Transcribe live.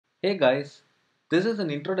Hey guys, this is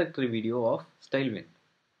an introductory video of Tailwind.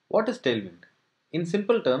 What is Tailwind? In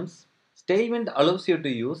simple terms, Tailwind allows you to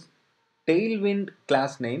use Tailwind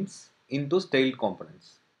class names into styled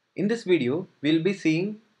components. In this video, we'll be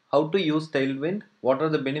seeing how to use Tailwind, what are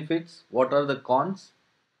the benefits, what are the cons,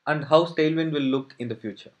 and how Tailwind will look in the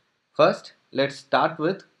future. First, let's start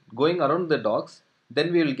with going around the docs,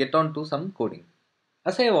 then we will get on to some coding.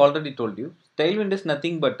 As I have already told you, Tailwind is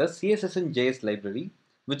nothing but a CSS-in-JS library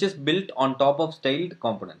which is built on top of styled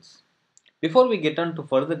components. Before we get on to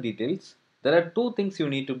further details, there are two things you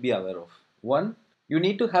need to be aware of. One, you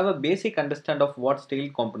need to have a basic understand of what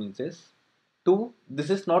styled components is. Two,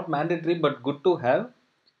 this is not mandatory but good to have.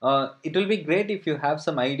 It will be great if you have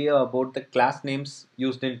some idea about the class names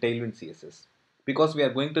used in Tailwind CSS because we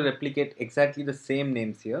are going to replicate exactly the same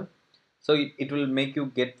names here. So it will make you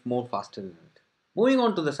get more faster in it. Moving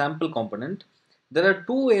on to the sample component, there are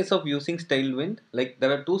two ways of using Tailwind, like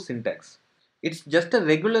there are two syntax. It's just a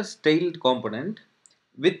regular styled component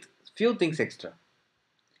with few things extra.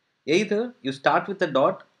 Either you start with a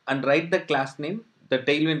dot and write the class name, the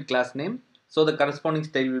Tailwind class name, so the corresponding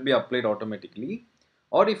style will be applied automatically.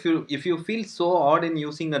 Or if you feel so odd in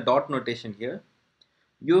using a dot notation here,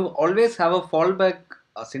 you always have a fallback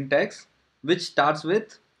syntax which starts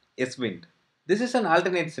with swind. This is an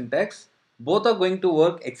alternate syntax. Both are going to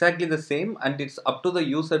work exactly the same and it's up to the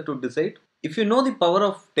user to decide. If you know the power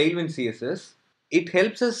of Tailwind CSS, it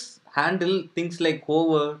helps us handle things like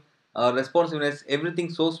hover, responsiveness, everything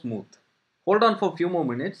so smooth. Hold on for a few more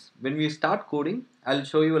minutes. When we start coding, I'll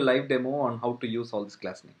show you a live demo on how to use all these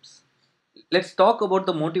class names. Let's talk about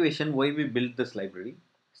the motivation why we built this library.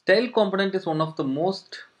 Style component is one of the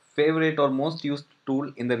most favorite or most used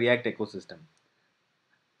tool in the React ecosystem.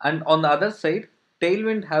 And on the other side,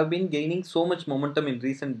 Tailwind have been gaining so much momentum in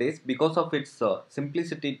recent days because of its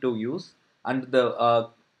simplicity to use and the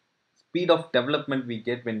speed of development we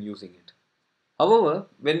get when using it. However,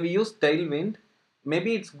 when we use Tailwind,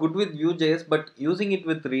 maybe it's good with Vue.js, but using it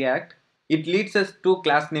with React, it leads us to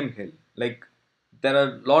class name hell. Like there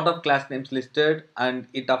are a lot of class names listed and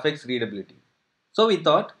it affects readability. So we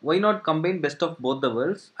thought, why not combine best of both the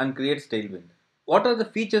worlds and create Tailwind? What are the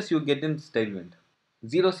features you get in Tailwind?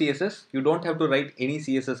 Zero CSS, you don't have to write any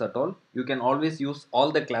CSS at all. You can always use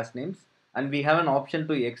all the class names and we have an option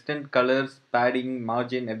to extend colors, padding,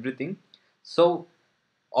 margin, everything. So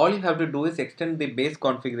all you have to do is extend the base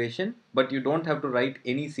configuration, but you don't have to write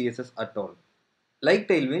any CSS at all. Like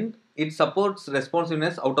Tailwind, it supports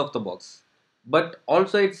responsiveness out of the box, but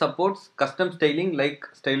also it supports custom styling like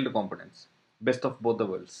styled components. Best of both the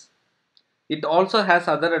worlds. It also has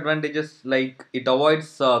other advantages like it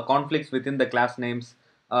avoids conflicts within the class names.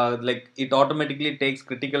 Like it automatically takes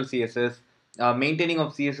critical CSS. Maintaining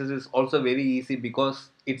of CSS is also very easy because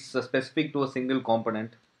it's specific to a single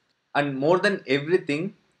component. And more than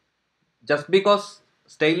everything, just because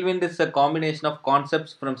Tailwind is a combination of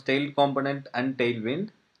concepts from styled component and Tailwind,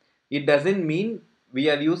 it doesn't mean we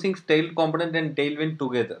are using styled component and Tailwind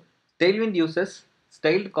together. Tailwind uses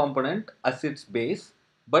styled component as its base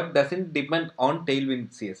but doesn't depend on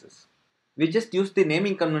Tailwind CSS. We just use the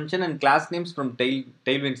naming convention and class names from Tailwind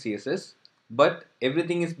CSS, but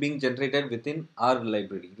everything is being generated within our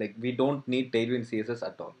library. Like we don't need Tailwind CSS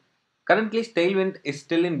at all. Currently, Tailwind is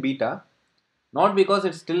still in beta, not because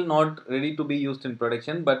it's still not ready to be used in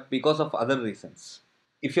production, but because of other reasons.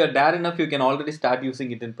 If you are dare enough, you can already start using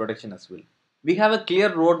it in production as well. We have a clear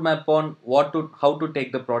roadmap on how to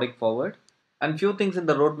take the product forward, and few things in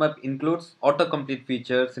the roadmap includes autocomplete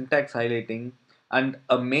feature, syntax highlighting, and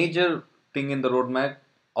a major thing in the roadmap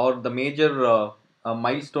or the major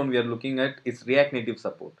milestone we are looking at is React Native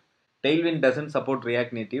support. Tailwind doesn't support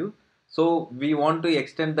React Native, so we want to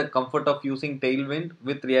extend the comfort of using Tailwind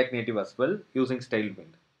with React Native as well using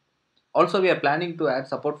Tailwind. Also, we are planning to add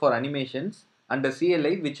support for animations and the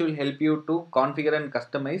CLI which will help you to configure and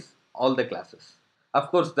customize all the classes. Of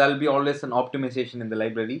course, there will be always an optimization in the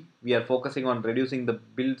library. We are focusing on reducing the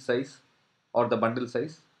build size or the bundle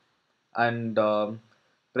size and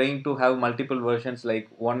trying to have multiple versions like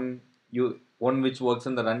one which works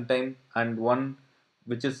in the runtime and one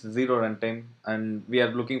which is zero runtime, and we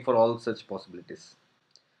are looking for all such possibilities.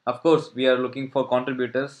 Of course, we are looking for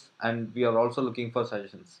contributors and we are also looking for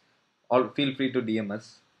suggestions. All feel free to DM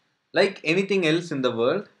us. Like anything else in the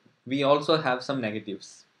world, we also have some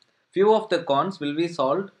negatives. Few of the cons will be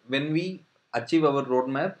solved when we achieve our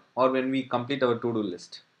roadmap or when we complete our to-do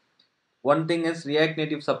list. One thing is React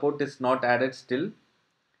Native support is not added still.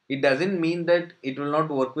 It doesn't mean that it will not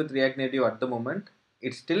work with React Native at the moment.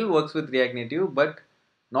 It still works with React Native, but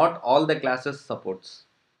not all the classes supports.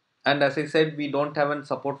 And as I said, we don't have any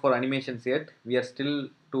support for animations yet. We are still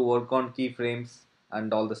to work on keyframes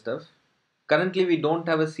and all the stuff. Currently we don't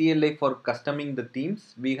have a CLI for customing the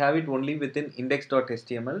themes. We have it only within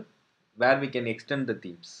index.html where we can extend the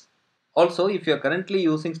themes. Also, if you are currently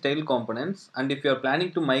using style components and if you are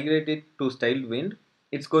planning to migrate it to Tailwind,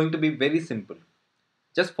 it's going to be very simple.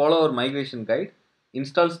 Just follow our migration guide,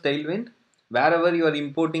 install Tailwind. Wherever you are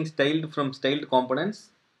importing styled from styled components,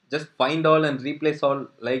 just find all and replace all,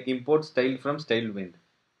 like import styled from Tailwind.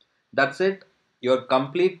 That's it. Your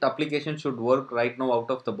complete application should work right now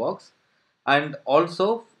out of the box. And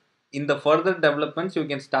also in the further developments, you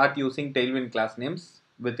can start using Tailwind class names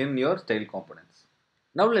within your style components.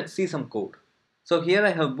 Now let's see some code. So here I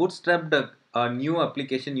have bootstrapped a new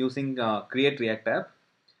application using create react app.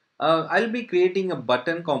 I'll be creating a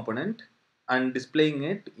button component and displaying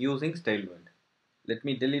it using Tailwind. Let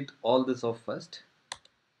me delete all this off first.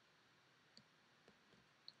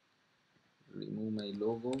 Remove my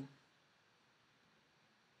logo.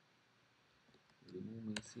 Remove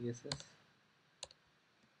my CSS.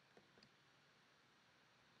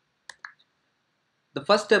 The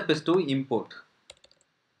first step is to import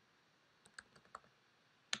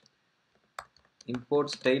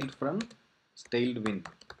styled from Tailwind.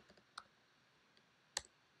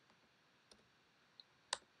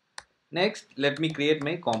 Next, let me create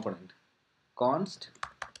my component. Const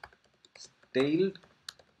styled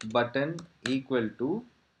button equal to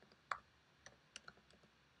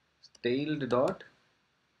styled dot.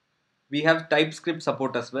 We have TypeScript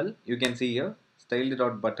support as well. You can see here styled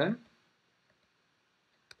dot button.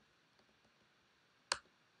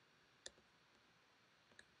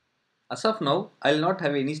 As of now, I'll not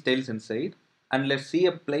have any styles inside, and let's see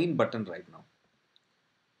a plain button right now.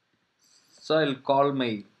 So I'll call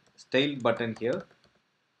my styled button here.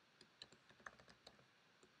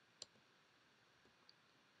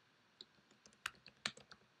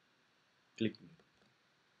 Click me.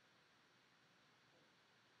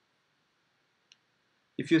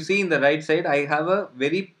 If you see in the right side, I have a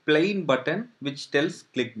very plain button which tells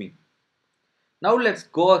click me. Now let's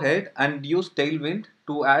go ahead and use Tailwind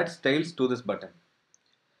to add styles to this button.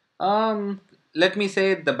 Let me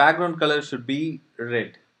say the background color should be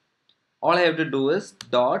red. All I have to do is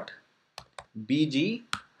dot bg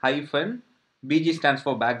hyphen, bg stands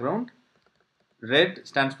for background, red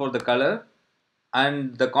stands for the color,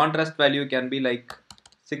 and the contrast value can be like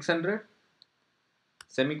 600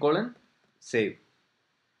 semicolon, save.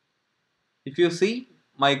 If you see,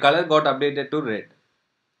 my color got updated to red.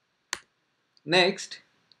 Next,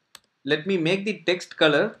 let me make the text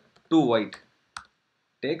color to white.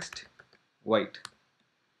 Text white.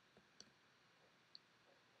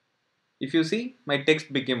 If you see, my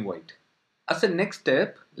text became white. As a next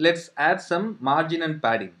step, let's add some margin and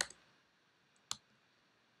padding.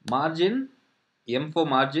 Margin, M for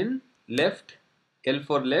margin, left, L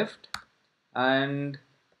for left, and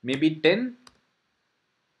maybe 10,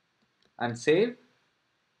 and save.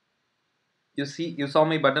 You saw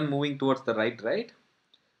my button moving towards the right, right?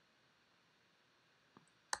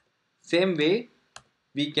 Same way,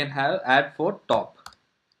 we can have add for top.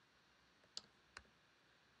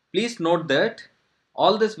 Please note that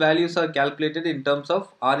all these values are calculated in terms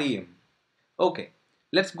of REM. Okay,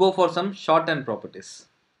 let's go for some shorthand properties.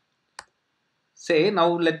 Say now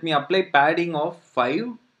let me apply padding of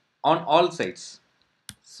 5 on all sides.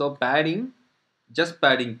 So padding, just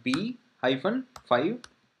padding P hyphen 5,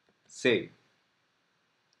 save.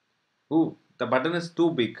 Ooh, the button is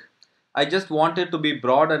too big. I just want it to be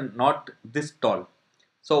broad and not this tall.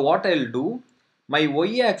 So what I'll do, my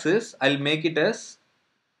y-axis I'll make it as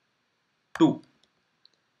 2.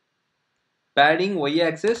 Padding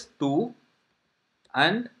y-axis 2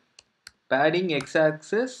 and padding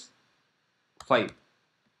x-axis 5.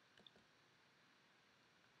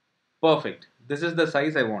 Perfect. This is the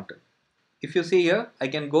size I wanted. If you see here, I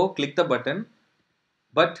can go click the button,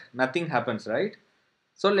 but nothing happens, right?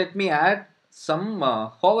 So let me add some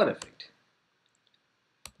hover effect.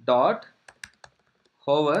 Dot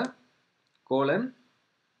hover colon.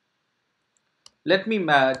 Let me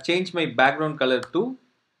change my background color to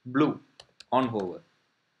blue on hover.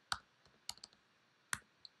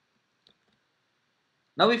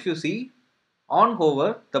 Now if you see, on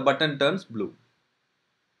hover, the button turns blue.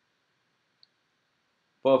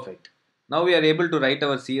 Perfect. Now we are able to write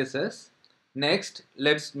our CSS. Next,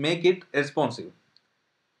 let's make it responsive.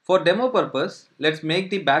 For demo purpose, let's make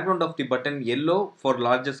the background of the button yellow for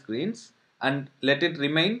larger screens and let it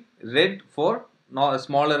remain red for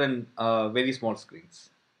smaller and very small screens.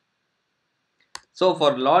 So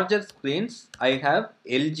for larger screens, I have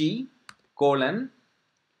LG colon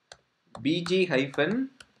BG hyphen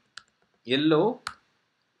yellow.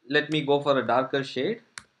 Let me go for a darker shade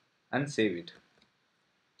and save it.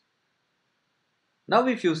 Now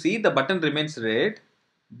if you see, the button remains red,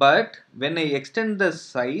 but when I extend the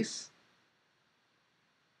size,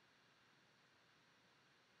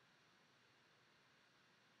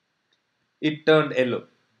 it turned yellow.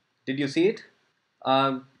 Did you see it?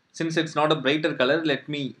 Since it's not a brighter color, let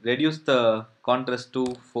me reduce the contrast to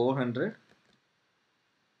 400.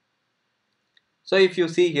 So if you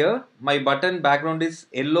see here, my button background is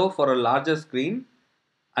yellow for a larger screen,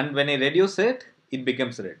 and when I reduce it, it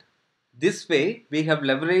becomes red. This way, we have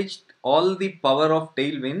leveraged all the power of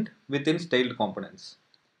Tailwind within styled components.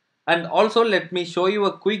 And also let me show you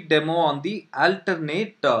a quick demo on the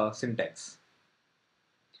alternate syntax.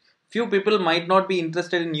 Few people might not be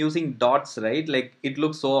interested in using dots, right? Like it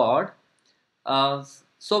looks so odd.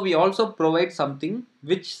 So we also provide something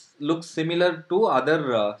which looks similar to other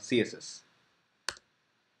CSS.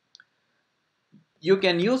 You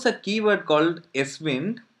can use a keyword called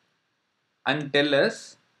swind and tell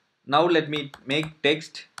us, now let me make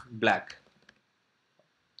text black,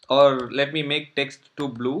 or let me make text to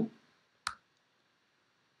blue,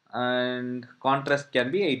 and contrast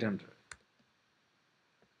can be 800.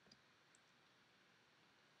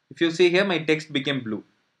 If you see here, my text became blue.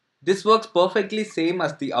 This works perfectly same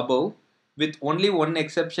as the above, with only one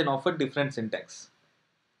exception of a different syntax.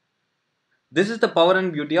 This is the power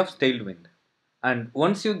and beauty of Tailwind. And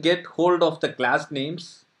once you get hold of the class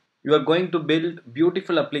names, you are going to build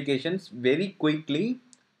beautiful applications very quickly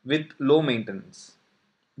with low maintenance.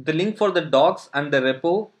 The link for the docs and the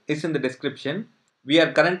repo is in the description. We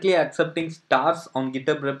are currently accepting stars on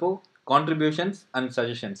GitHub repo, contributions and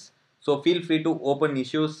suggestions. So feel free to open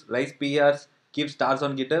issues, raise PRs, give stars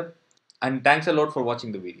on GitHub. And thanks a lot for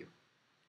watching the video.